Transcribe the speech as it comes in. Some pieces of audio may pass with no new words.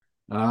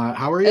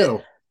How are Uh,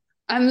 you?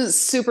 I'm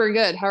super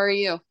good. How are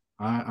you?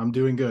 I'm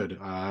doing good.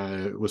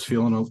 I was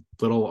feeling a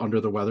little under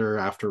the weather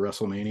after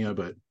WrestleMania,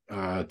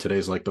 but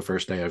today's like the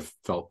first day I've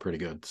felt pretty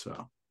good.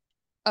 So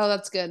Oh,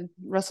 that's good.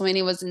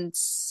 WrestleMania was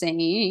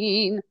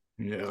insane.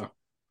 yeah,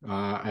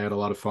 I had a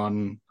lot of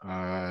fun.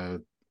 I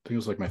think it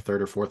was like my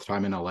third or fourth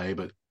time in LA,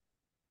 but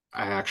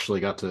I actually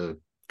got to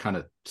kind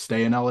of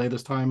stay in LA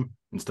this time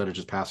instead of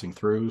just passing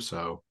through.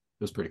 So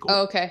it was pretty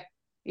Oh, cool. okay.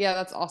 Yeah,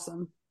 that's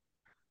awesome.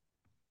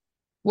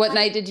 What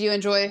night did you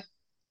enjoy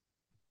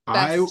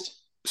I best?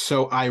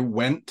 I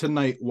went to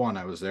night one.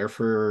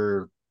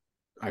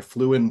 I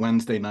flew in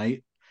Wednesday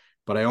night,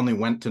 but I only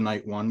went to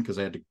night one because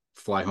I had to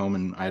fly home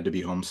and I had to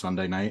be home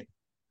Sunday night.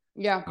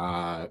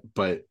 Yeah.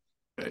 But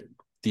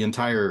the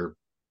entire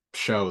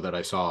show that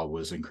I saw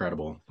was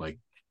incredible. Like,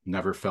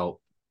 never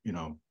felt, you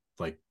know,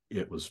 like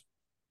it was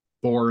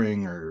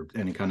boring or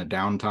any kind of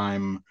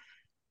downtime.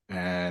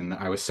 And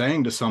I was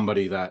saying to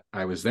somebody that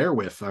I was there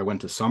with, I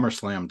went to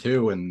SummerSlam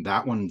too, and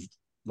that one,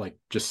 like,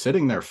 just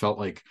sitting there felt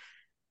like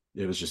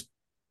it was just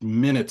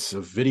minutes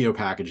of video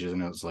packages,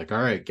 and it was like,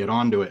 all right, get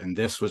on to it. And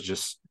this was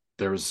just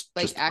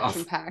Like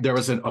action there packed.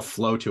 was a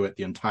flow to it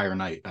the entire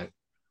night.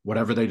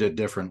 Whatever they did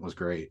different was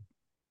great.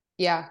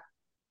 Yeah.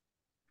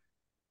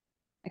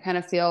 I kind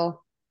of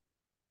feel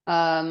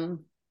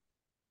um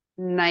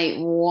night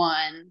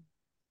one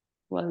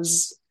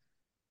was,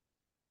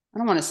 I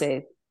don't want to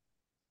say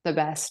the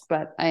best,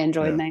 but I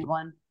enjoyed Yeah, night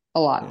one a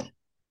lot.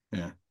 yeah,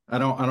 yeah. I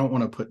don't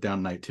want to put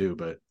down night two,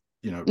 but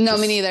No, me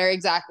just neither.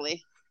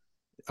 Exactly.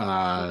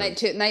 uh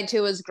Night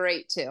two was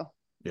great too.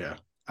 yeah.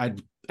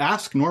 I'd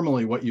ask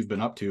normally what you've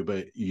been up to,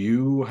 but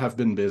you have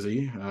been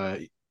busy.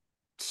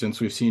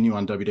 Since we've seen you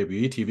on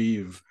WWE TV,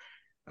 you've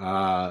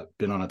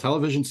been on a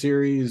television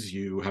series.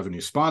 You have a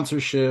new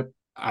sponsorship.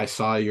 I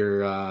saw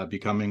you're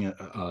becoming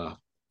a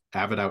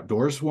avid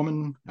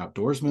outdoorsman,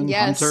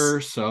 Yes.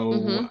 hunter. So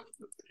Mm-hmm.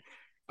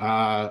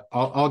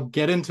 I'll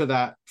get into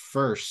that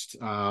first.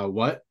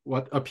 What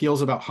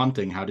appeals about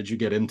hunting? How did you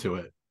get into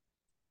it?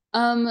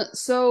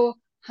 So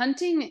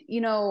hunting,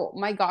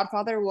 my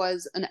godfather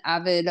was an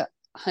avid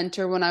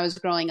hunter when I was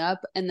growing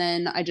up, and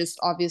then I just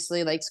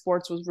obviously like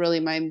sports was really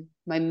my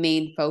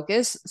main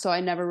focus. So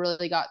I never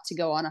really got to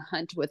go on a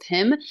hunt with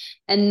him.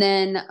 And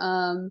then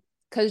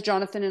because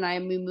Jonathan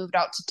and we moved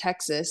out to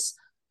Texas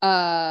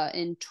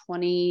in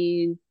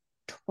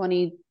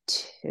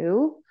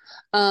 2022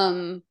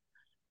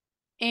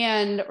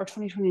 and or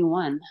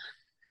 2021.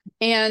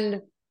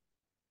 And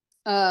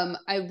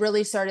I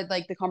really started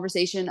like the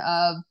conversation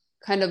of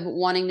kind of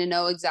wanting to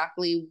know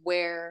exactly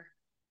where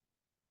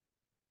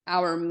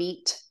our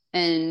meat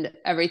and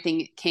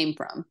everything came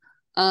from.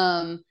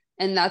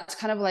 And that's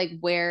kind of like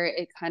where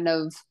it kind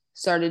of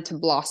started to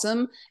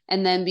blossom.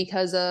 And then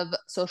because of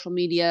social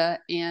media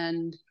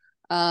and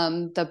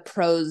the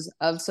pros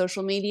of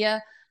social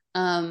media,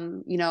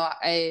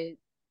 I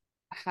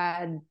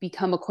had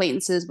become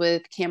acquaintances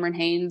with Cameron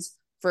Haynes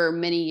for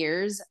many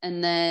years.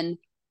 And then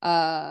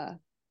uh,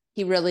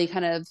 he really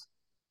kind of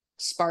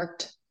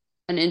sparked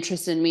an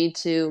interest in me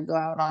to go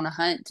out on a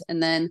hunt.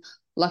 And then,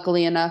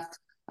 luckily enough,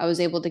 I was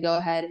able to go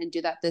ahead and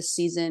do that this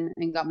season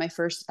and got my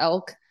first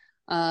elk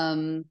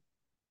um,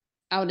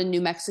 out in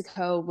New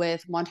Mexico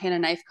with Montana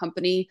Knife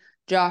Company.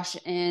 Josh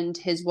and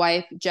his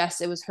wife,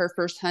 Jess, it was her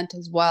first hunt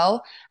as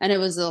well. And it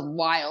was a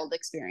wild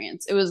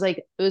experience. It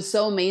was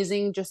so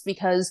amazing just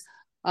because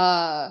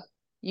uh,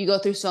 you go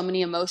through so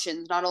many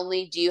emotions. Not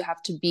only do you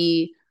have to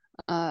be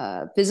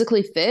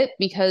physically fit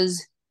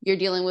because you're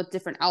dealing with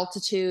different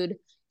altitude,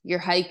 you're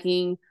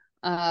hiking,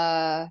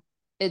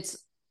 it's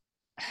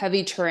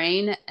heavy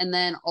terrain, and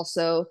then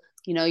also,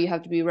 you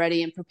have to be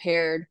ready and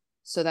prepared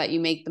so that you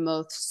make the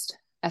most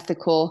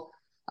ethical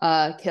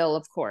kill,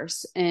 of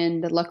course.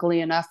 And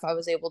luckily enough, I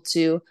was able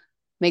to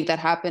make that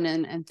happen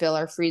and fill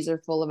our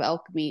freezer full of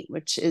elk meat,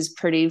 which is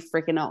pretty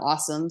freaking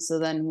awesome. So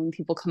then when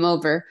people come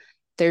over,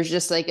 there's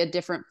just like a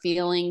different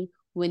feeling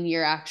when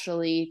you're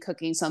actually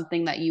cooking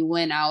something that you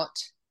went out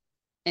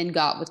and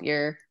got with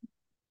your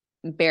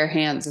bare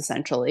hands,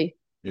 essentially.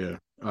 Yeah.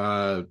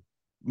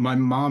 My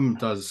mom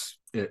does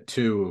it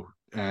too,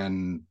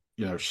 and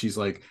she's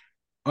like,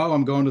 "Oh,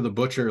 I'm going to the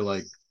butcher."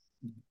 Like,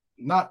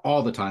 not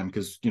all the time,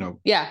 because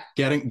Yeah,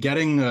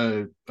 getting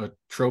a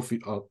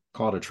trophy, I'll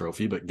call it a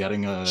trophy, but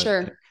getting a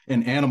sure.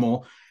 an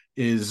animal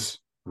is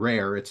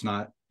rare. It's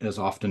not as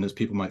often as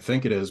people might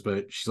think it is.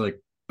 But she's like,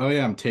 "Oh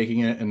yeah, I'm taking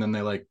it," and then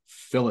they like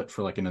fill it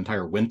for like an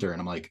entire winter, and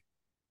I'm like,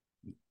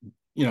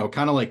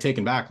 kind of like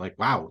taken back, like,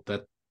 wow,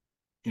 that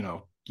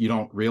you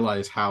don't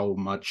realize how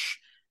much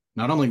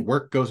not only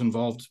work goes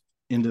involved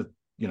into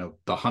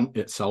the hunt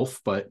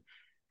itself, but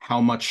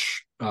how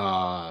much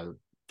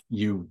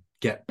you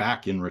get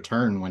back in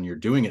return when you're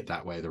doing it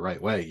that way, the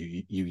right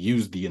way. You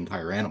use the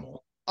entire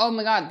animal. Oh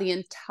my God, the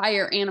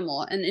entire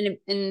animal. And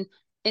in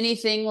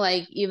anything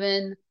like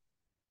even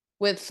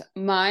with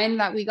mine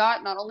that we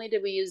got, not only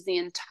did we use the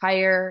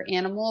entire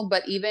animal,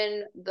 but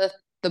even the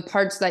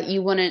parts that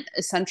you wouldn't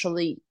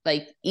essentially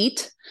like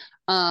eat,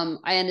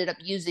 I ended up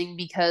using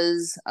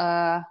because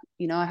I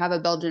have a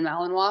Belgian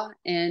Malinois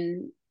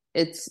and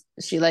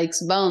she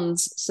likes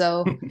bones.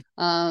 So,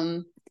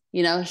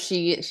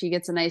 she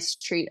gets a nice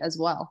treat as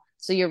well.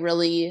 So you're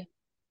really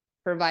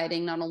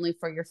providing not only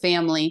for your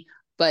family,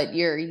 but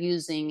you're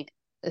using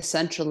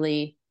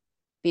essentially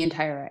the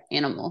entire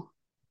animal.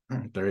 All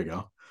right, there you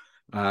go.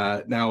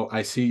 Now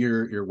I see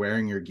you're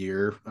wearing your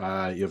gear. You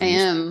have I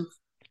am.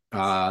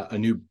 a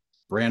new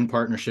brand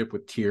partnership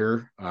with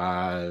Tier.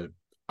 I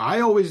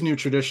always knew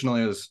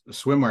traditionally as a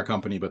swimwear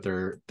company, but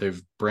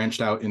they've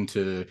branched out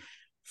into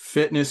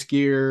fitness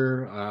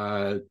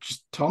gear.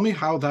 Just tell me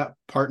how that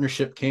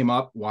partnership came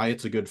up, why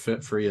it's a good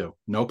fit for you.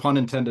 No pun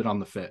intended on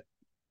the fit.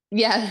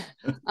 Yeah.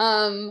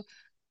 Um,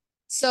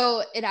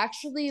 So it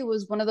actually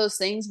was one of those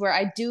things where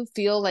I do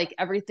feel like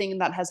everything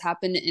that has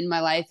happened in my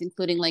life,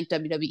 including like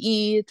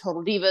WWE,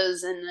 Total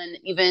Divas, and then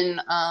even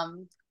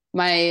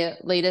my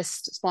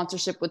latest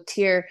sponsorship with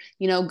Tier,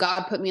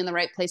 God put me in the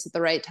right place at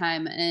the right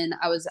time. And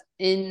I was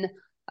in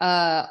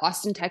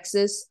Austin,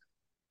 Texas.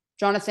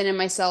 Jonathan and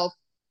myself,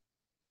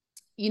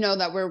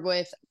 that we're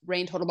with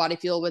Rain Total Body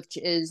Fuel, which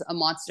is a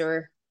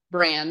monster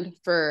brand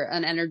for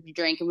an energy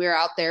drink. And we were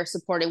out there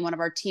supporting one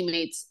of our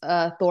teammates,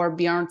 Thor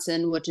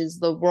Bjornsson, which is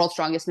the world's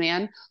strongest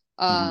man,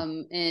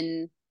 Mhm.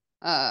 in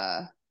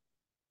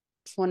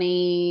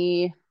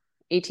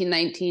 2018,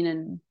 19,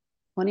 and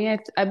 20.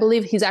 I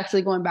believe he's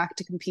actually going back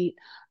to compete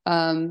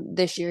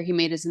this year. He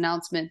made his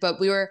announcement, but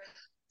we were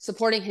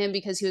supporting him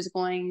because he was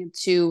going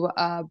to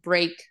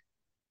break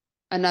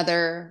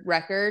another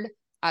record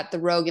at the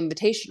Rogue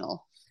Invitational.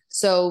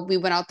 So we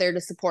went out there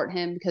to support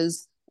him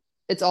because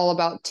it's all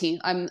about team.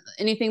 I'm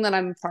anything that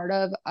I'm a part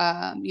of.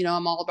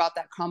 I'm all about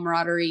that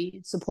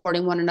camaraderie,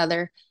 supporting one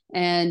another.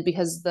 And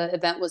because the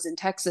event was in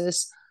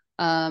Texas,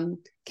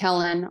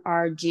 Kellen,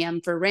 our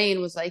GM for Rain,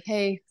 was like,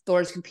 "Hey,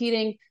 Thor's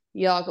competing.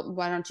 Y'all,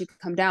 why don't you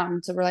come down?"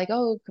 And so we're like,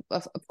 "Oh,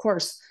 of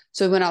course."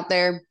 So we went out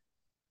there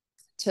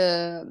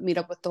to meet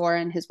up with Thor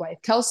and his wife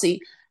Kelsey.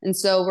 And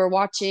so we're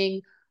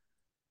watching.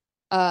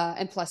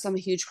 And plus, I'm a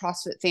huge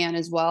CrossFit fan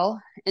as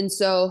well. And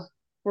so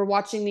we're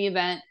watching the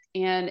event,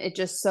 and it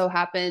just so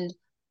happened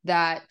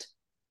that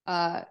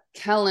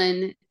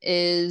Kellen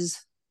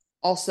is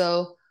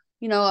also,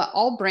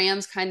 all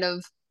brands kind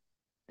of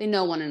they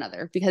know one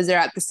another because they're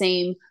at the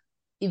same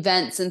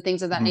events and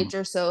things of that Mhm.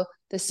 nature. So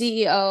the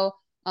CEO,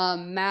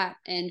 Matt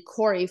and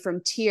Corey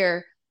from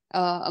Tier,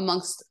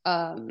 amongst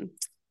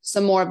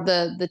some more of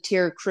the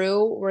Tier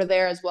crew were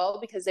there as well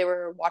because they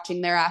were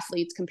watching their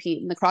athletes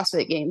compete in the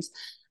CrossFit Games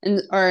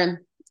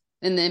or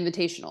in the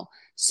Invitational. Mhm.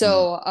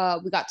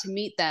 So we got to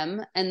meet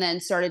them and then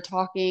started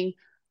talking.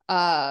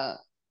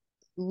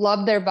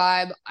 Loved their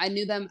vibe. I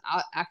knew them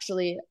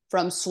actually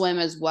from swim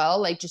as well.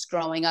 Like just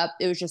growing up,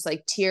 it was just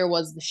like Tier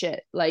was the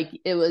shit. Like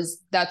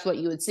that's what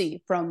you would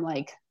see from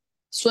like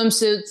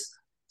swimsuits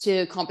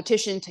to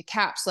competition to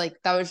caps. Like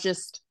that was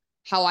just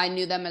how I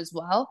knew them as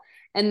well.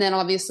 And then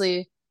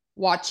obviously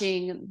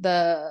watching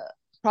the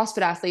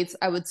CrossFit athletes,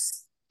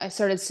 I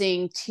started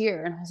seeing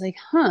Tier and I was like,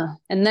 huh.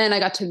 And then I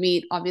got to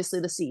meet obviously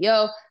the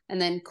CEO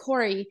and then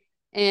Corey,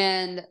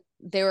 and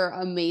they were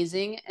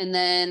amazing. And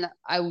then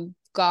I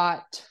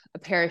got a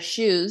pair of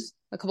shoes,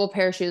 a couple of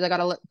pair of shoes. I got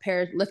a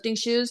pair of lifting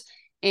shoes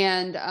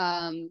and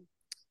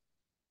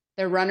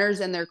they're runners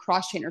and they're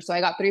cross trainers. So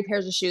I got 3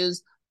 pairs of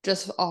shoes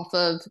just off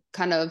of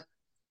kind of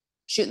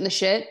shooting the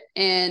shit.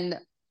 And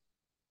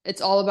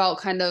it's all about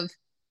kind of,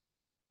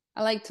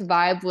 I like to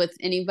vibe with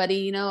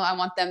anybody, I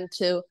want them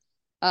to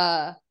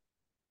uh,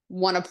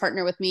 want to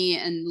partner with me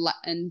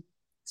and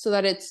so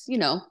that it's,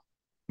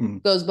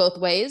 Mhm. goes both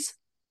ways.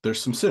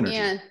 There's some synergy.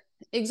 And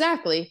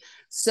exactly.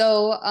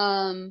 So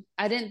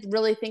I didn't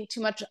really think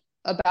too much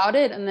about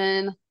it. And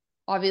then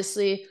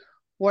obviously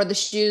wore the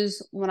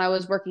shoes when I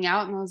was working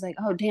out and I was like,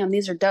 oh damn,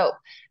 these are dope.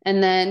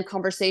 And then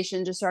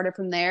conversation just started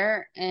from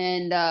there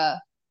and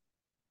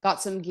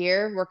got some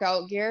gear,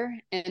 workout gear,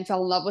 and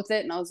fell in love with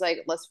it. And I was like,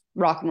 let's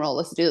rock and roll,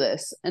 let's do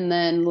this. And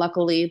then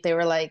luckily they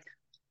were like,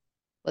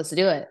 let's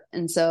do it.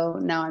 And so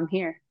now I'm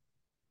here.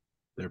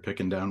 They're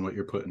picking down what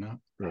you're putting out,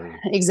 or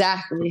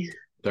Exactly.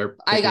 they're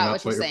I picking got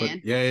up what you're what you're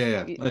putting.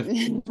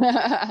 saying.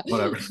 Yeah.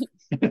 Whatever.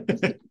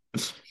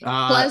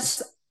 uh,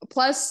 plus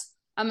plus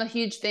I'm a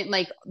huge fan,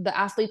 like the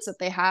athletes that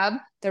they have,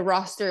 their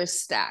roster is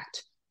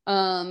stacked.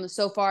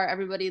 So far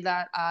everybody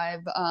that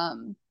I've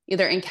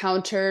either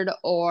encountered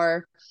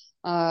or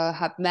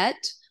have met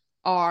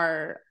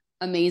are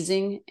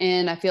amazing,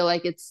 and I feel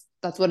like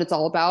that's what it's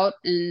all about,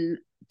 and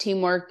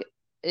teamwork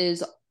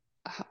is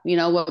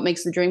what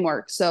makes the dream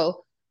work.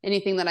 So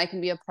anything that I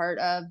can be a part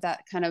of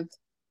that kind of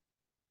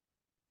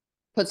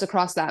puts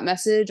across that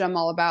message, I'm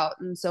all about.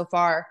 And so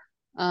far,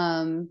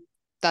 um,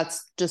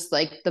 that's just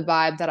like the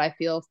vibe that I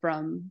feel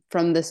from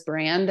this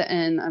brand,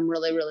 and I'm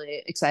really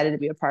really excited to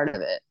be a part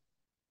of it.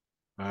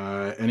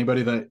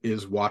 anybody that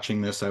is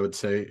watching this, I would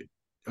say,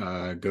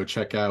 go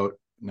check out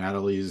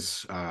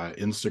Natalie's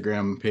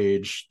Instagram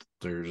page.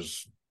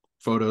 There's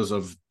photos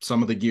of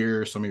some of the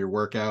gear, some of your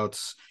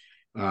workouts,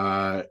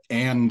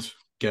 and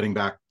getting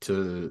back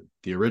to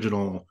the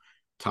original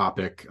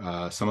topic,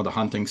 some of the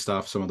hunting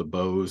stuff, some of the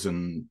bows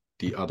and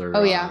the Oh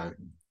other yeah,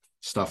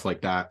 stuff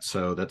like that.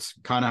 So that's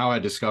kind of how I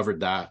discovered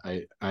that.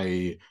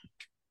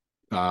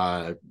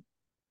 Uh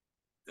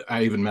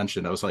I even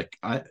mentioned, I was like,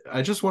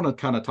 I just want to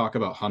kind of talk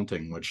about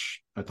hunting,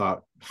 which I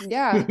thought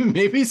Yeah.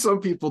 maybe some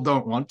people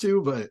don't want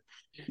to, but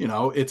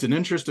it's an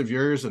interest of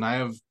yours, and I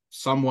have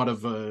somewhat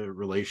of a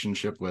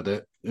relationship with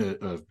it,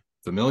 a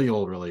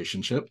familial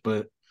relationship,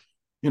 but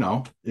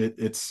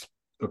it's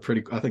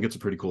I think it's a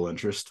pretty cool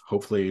interest.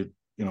 Hopefully,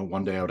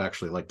 one day I would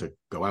actually like to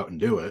go out and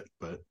do it,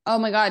 but Oh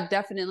my God,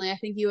 definitely. I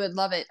think you would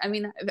love it. I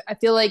mean, I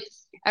feel like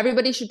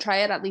everybody should try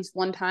it at least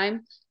one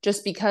time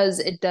just because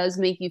it does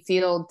make you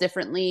feel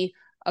differently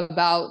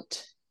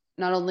about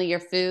not only your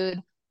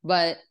food,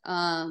 but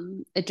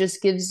it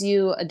just gives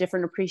you a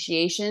different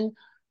appreciation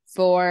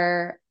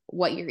for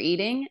what you're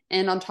eating.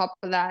 And on top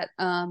of that,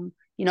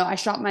 I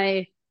shot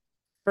my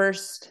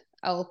first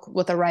elk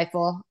with a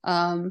rifle,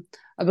 a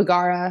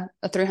Bagara,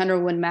 a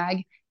 300 Win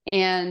Mag,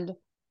 and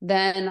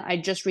then I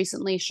just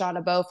recently shot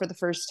a bow for the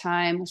first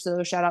time.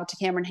 So shout out to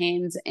Cameron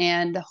Haynes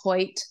and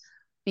Hoyt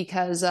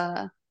because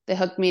they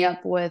hooked me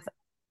up with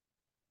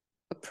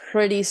a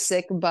pretty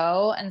sick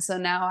bow. And so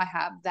now I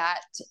have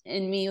that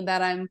in me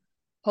that I'm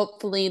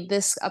hopefully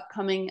this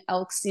upcoming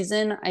elk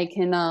season, I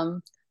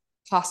can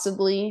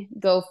possibly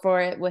go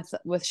for it with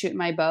shooting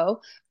my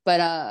bow.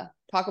 But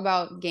talk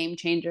about game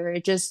changer.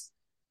 It just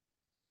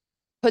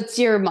puts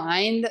your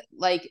mind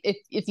like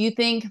if you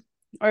think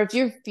or if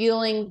you're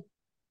feeling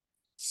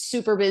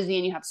super busy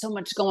and you have so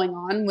much going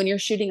on when you're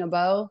shooting a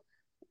bow,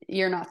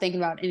 you're not thinking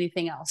about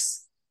anything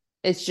else.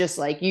 It's just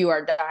like you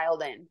are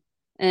dialed in,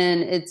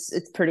 and it's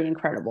pretty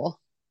incredible.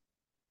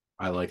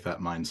 I like that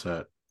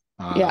mindset.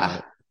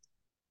 Yeah.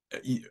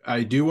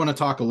 I do want to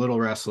talk a little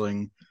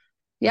wrestling.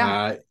 Yeah,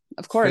 uh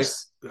of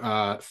course.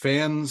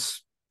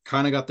 Fans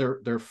kind of got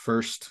their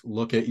first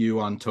look at you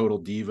on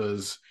Total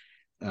Divas.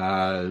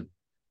 uh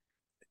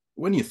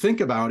when you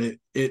think about it,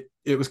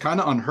 it was kind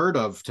of unheard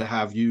of to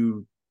have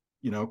you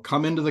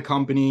come into the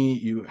company.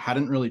 You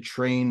hadn't really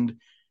trained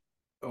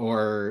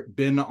or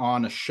been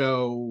on a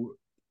show,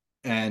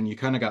 and you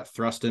kind of got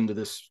thrust into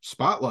this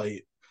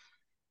spotlight.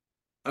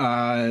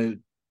 uh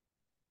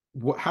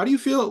how do you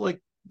feel,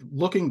 like,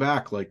 looking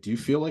back? Like, do you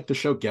feel like the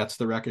show gets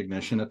the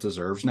recognition it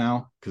deserves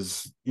now?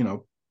 Because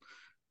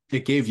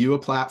it gave you a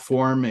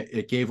platform.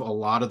 It gave a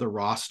lot of the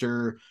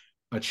roster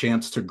a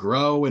chance to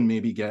grow and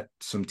maybe get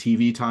some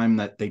TV time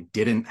that they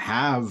didn't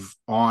have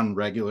on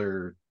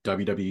regular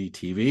WWE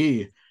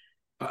TV.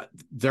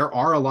 There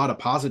are a lot of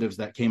positives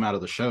that came out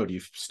of the show. Do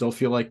you still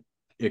feel like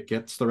it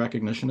gets the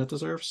recognition it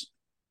deserves?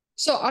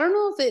 So I don't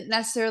know if it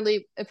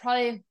necessarily it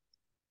probably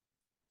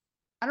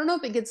I don't know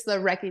if it gets the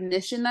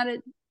recognition that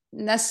it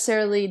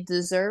necessarily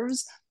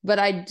deserves, but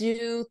I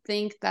do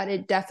think that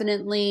it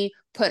definitely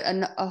put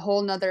a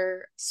whole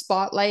nother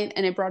spotlight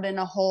and it brought in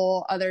a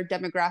whole other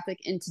demographic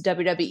into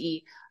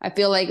WWE. I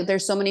feel like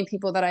there's so many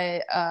people that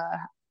I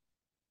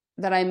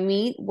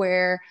meet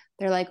where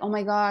they're like, oh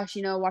my gosh,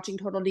 watching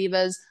Total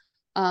Divas,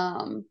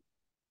 um,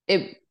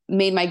 it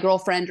made my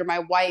girlfriend or my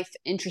wife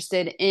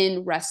interested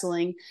in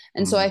wrestling.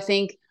 And so I Mm,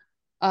 think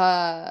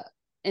uh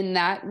in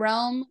that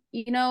realm,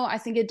 I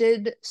think it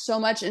did so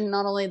much. And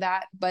not only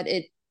that, but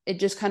it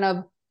just kind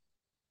of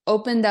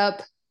opened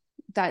up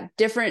that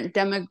different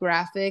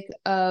demographic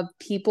of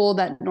people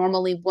that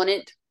normally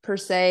wouldn't per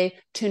se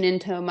tune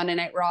into a Monday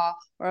Night Raw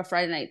or a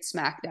Friday Night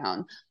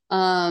SmackDown.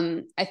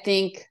 I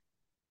think,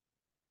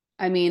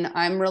 I mean,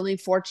 I'm really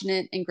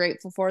fortunate and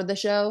grateful for the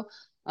show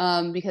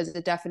because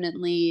it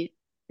definitely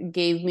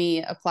gave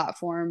me a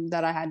platform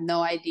that I had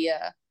no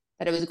idea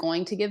that it was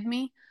going to give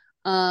me.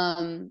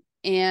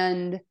 And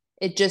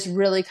it just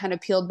really kind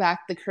of peeled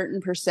back the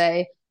curtain per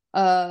se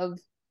of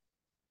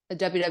a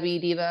WWE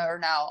diva or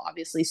now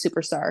obviously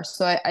superstar.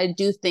 So I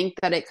do think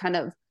that it kind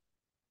of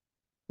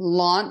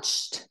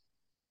launched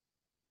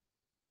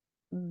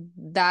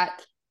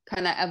that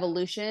kind of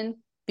evolution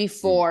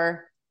mm,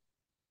 before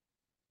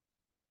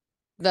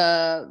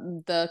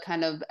the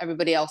kind of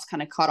everybody else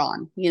kind of caught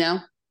on.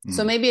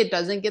 So mm. maybe it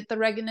doesn't get the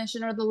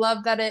recognition or the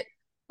love that it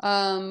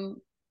um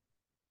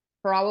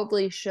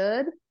probably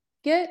should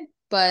get,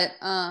 but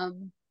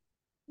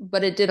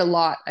it did a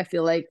lot, I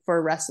feel like,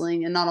 for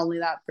wrestling, and not only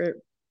that,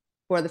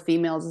 for the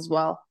females as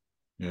well.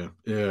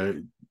 Yeah.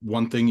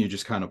 One thing you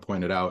just kind of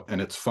pointed out,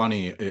 and it's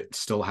funny, it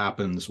still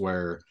happens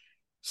where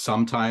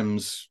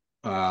sometimes,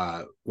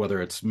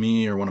 whether it's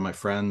me or one of my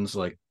friends,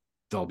 like,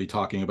 they'll be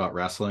talking about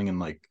wrestling, and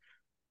like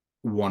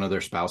one of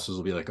their spouses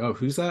will be like, "Oh,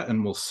 who's that?"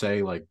 And we'll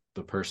say like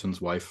the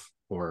person's wife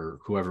or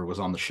whoever was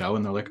on the show,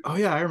 and they're like, "Oh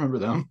yeah, I remember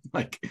them."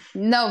 Like,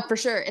 No, for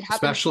sure. It happens.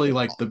 especially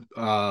like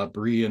the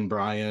Bree and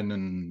Brian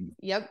and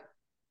Yep.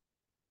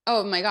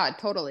 Oh my God,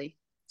 totally.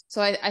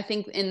 So I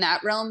think in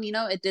that realm,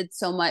 it did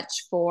so much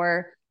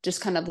for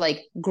just kind of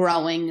like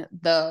growing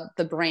the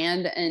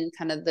brand and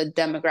kind of the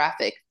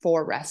demographic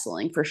for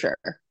wrestling for sure.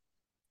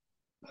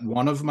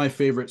 one of my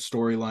favorite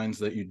storylines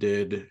that you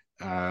did.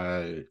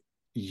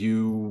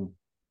 You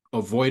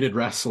avoided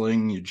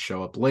wrestling. You'd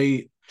show up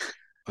late.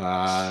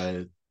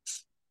 Uh,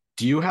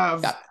 do you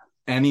have Yeah.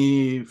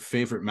 any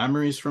favorite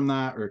memories from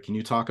that, or can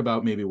you talk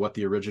about maybe what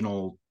the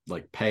original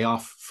like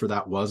payoff for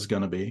that was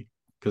going to be,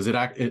 because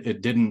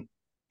it didn't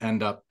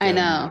end up I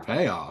getting the know.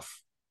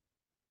 payoff.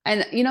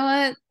 And you know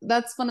what?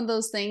 That's one of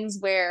those things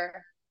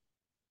where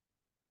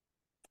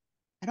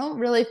I don't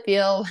really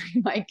feel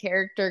like my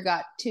character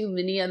got too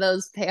many of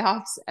those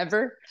payoffs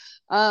ever.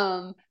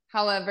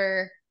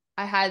 However,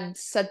 I had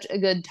such a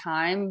good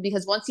time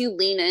because once you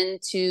lean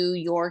into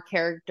your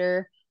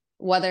character,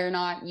 whether or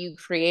not you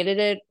created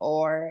it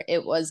or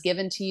it was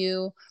given to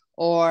you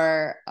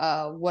or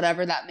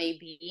whatever that may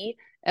be,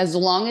 as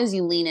long as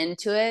you lean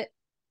into it,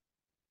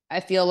 I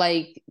feel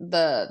like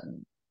the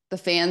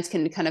fans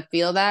can kind of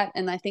feel that.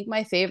 And I think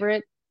my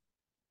favorite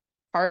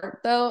part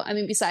though, I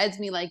mean, besides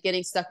me like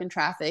getting stuck in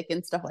traffic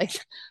and stuff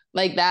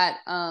like that,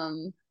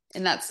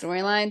 in that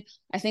storyline,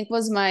 I think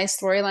was my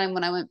storyline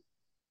when I went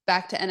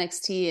back to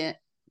NXT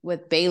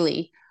with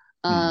Bailey.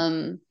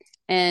 Mm.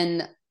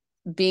 And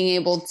being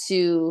able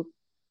to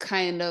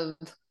kind of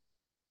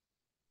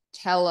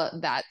tell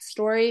that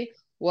story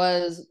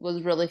was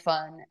really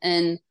fun.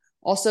 And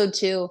also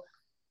too,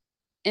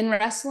 in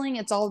wrestling,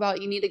 it's all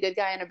about you need a good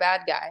guy and a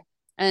bad guy.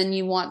 And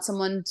you want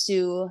someone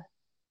to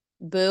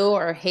boo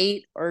or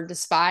hate or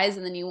despise,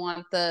 and then you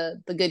want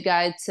the good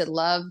guy to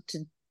love,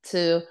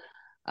 to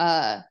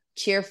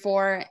cheer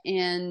for.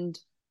 And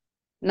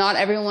not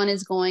everyone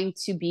is going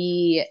to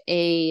be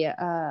a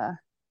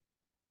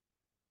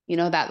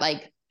that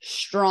like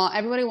strong.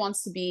 Everybody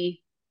wants to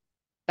be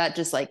that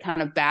just like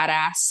kind of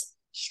badass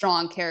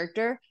strong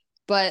character,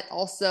 but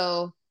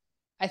also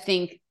I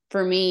think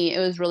for me it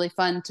was really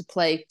fun to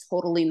play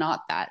totally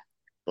not that,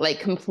 like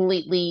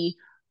completely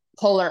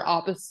polar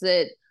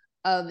opposite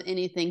of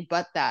anything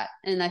but that.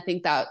 And I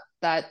think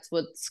that's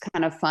what's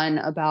kind of fun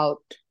about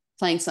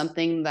playing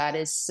something that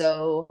is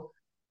so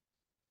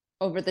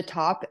over the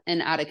top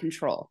and out of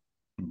control.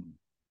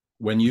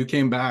 When you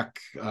came back,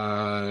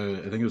 I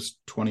think it was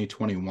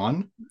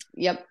 2021.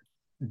 Yep.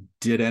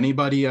 Did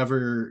anybody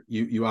ever,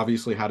 you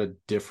obviously had a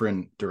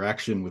different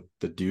direction with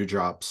the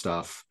Dewdrop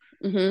stuff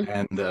Mm-hmm.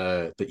 and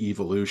the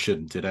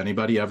evolution. Did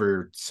anybody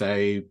ever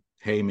say,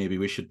 hey, maybe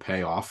we should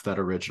pay off that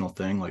original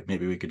thing? Like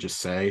maybe we could just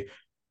say,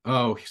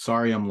 oh,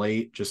 sorry, I'm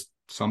late. Just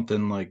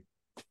something like,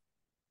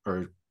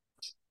 or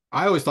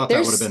I always thought that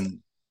would have There's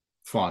been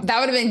fun. that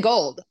would have been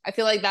gold. I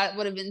feel like that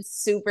would have been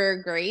super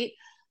great.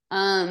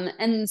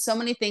 And so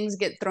many things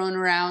get thrown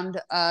around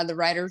the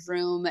writer's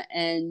room,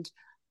 and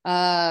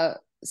uh,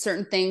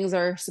 certain things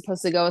are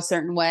supposed to go a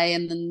certain way,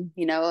 and then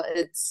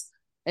it's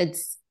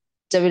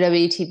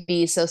WWE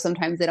TV, so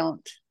sometimes they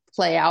don't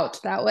play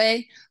out that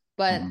way.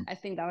 But Mhm. I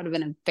think that would have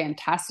been a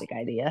fantastic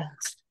idea.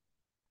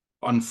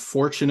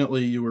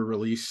 Unfortunately, you were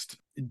released.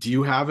 Do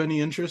you have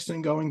any interest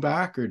in going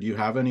back, or do you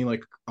have any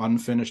like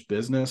unfinished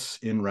business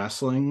in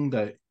wrestling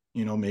that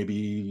maybe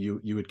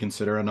you would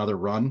consider another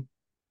run?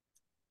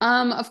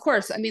 Of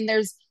course. I mean,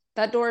 there's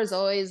that door is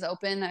always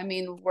open. I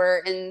mean, we're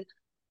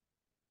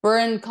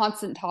in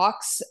constant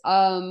talks.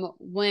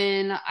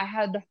 When I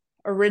had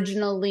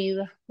originally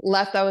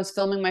left, I was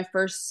filming my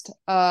first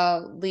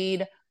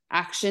lead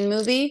action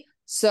movie.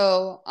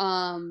 So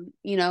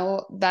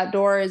that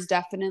door is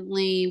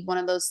definitely one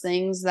of those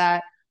things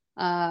that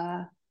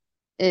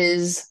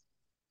is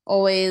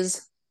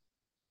always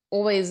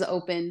always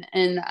open,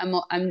 and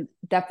I'm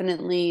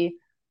definitely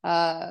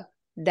uh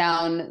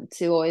down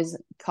to always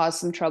cause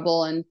some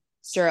trouble and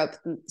stir up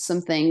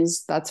some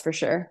things, that's for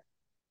sure.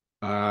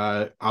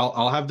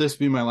 I'll have this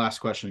be my last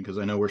question because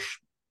I know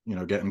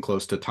we're getting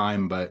close to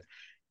time, but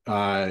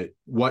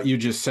what you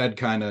just said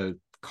kind of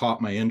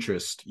caught my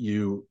interest.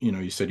 You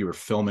said you were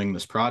filming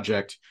this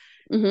project.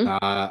 Mm-hmm.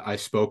 I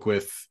spoke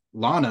with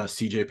Lana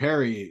CJ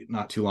Perry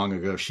not too long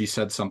ago. She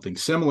said something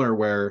similar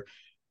where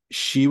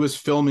she was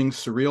filming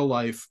Surreal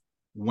Life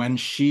when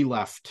she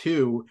left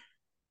too,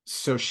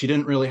 so she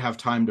didn't really have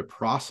time to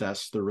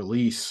process the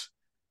release,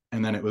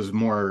 and then it was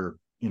more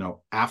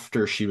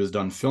after she was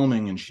done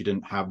filming and she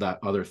didn't have that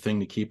other thing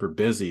to keep her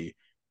busy,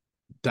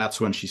 that's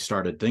when she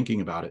started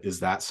thinking about it. Is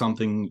that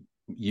something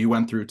you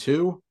went through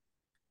too?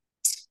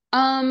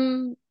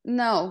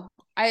 No,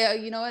 I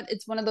you know what,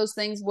 it's one of those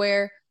things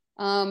where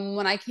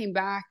when I came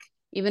back,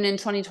 even in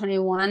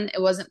 2021,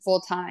 it wasn't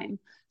full time.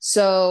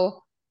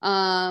 So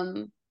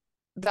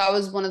that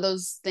was one of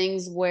those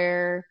things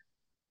where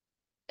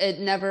it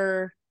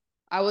never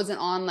I wasn't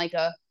on like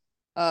a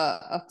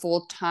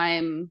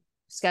full-time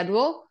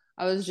schedule.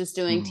 I was just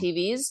doing Mm-hmm.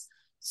 TVs.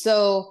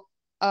 So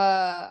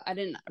I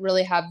didn't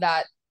really have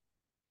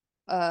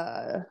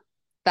uh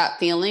that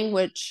feeling,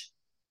 which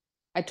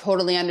I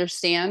totally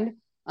understand.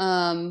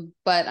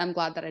 But I'm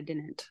glad that I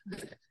didn't,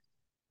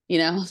 you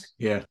know.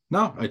 Yeah,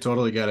 no, I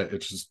totally get it.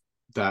 It's just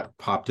that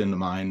popped into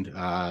mind.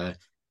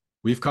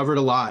 We've covered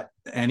a lot.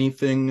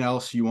 Anything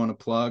else you want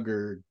to plug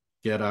or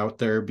get out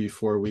there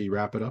before we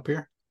wrap it up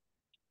here?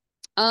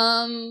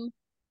 Um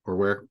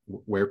Or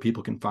where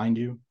people can find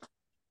you?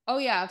 oh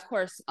yeah, of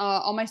course.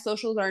 All my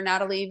socials are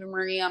Natalie Eva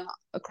Marie on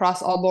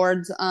across all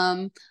boards.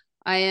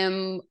 I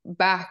am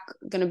back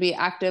gonna be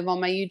active on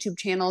my YouTube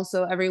channel,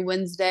 so every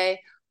Wednesday,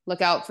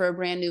 look out for a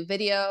brand new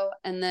video.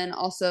 And then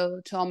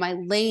also to all my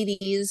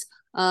ladies,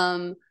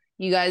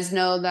 You guys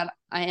know that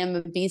I am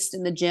a beast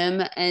in the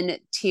gym and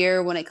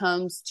tier when it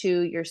comes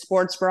to your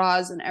sports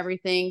bras and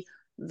everything.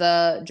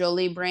 The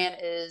Jolie brand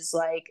is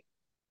like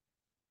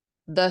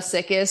the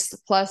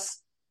sickest,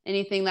 plus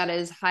anything that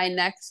is high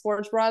neck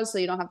sports bras. So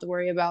you don't have to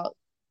worry about,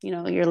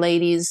 your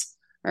ladies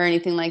or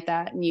anything like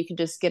that. And you can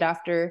just get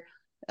after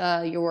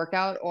your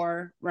workout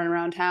or run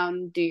around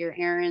town, do your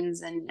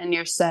errands, and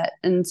you're set.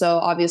 And so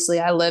obviously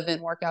I live in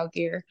workout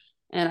gear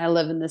and I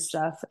live in this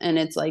stuff and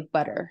it's like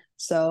butter.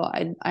 So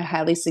I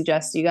highly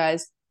suggest you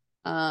guys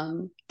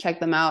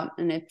check them out.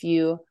 And if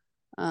you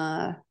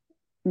uh,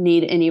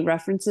 need any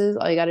references,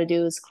 all you got to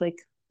do is click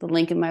the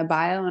link in my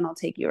bio and I'll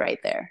take you right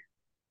there.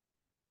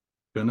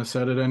 Couldn't have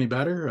said it any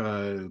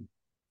better.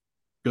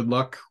 Good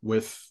luck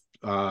with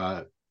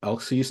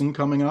elk season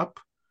coming up.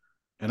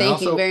 And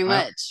Thank you very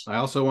much. I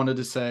also wanted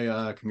to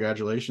say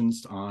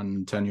congratulations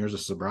on 10 years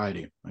of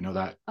sobriety. I know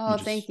that you Oh,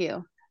 just thank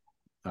you.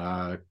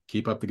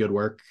 keep up the good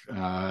work.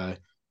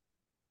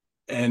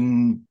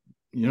 And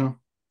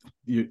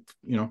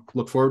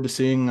look forward to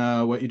seeing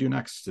what you do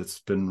next. It's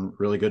been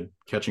really good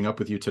catching up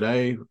with you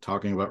today,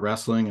 talking about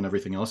wrestling and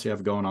everything else you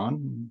have going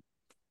on.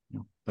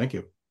 Thank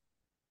you.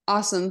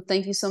 Awesome.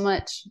 Thank you so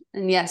much.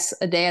 And yes,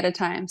 a day at a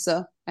time.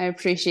 So I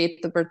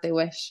appreciate the birthday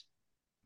wish.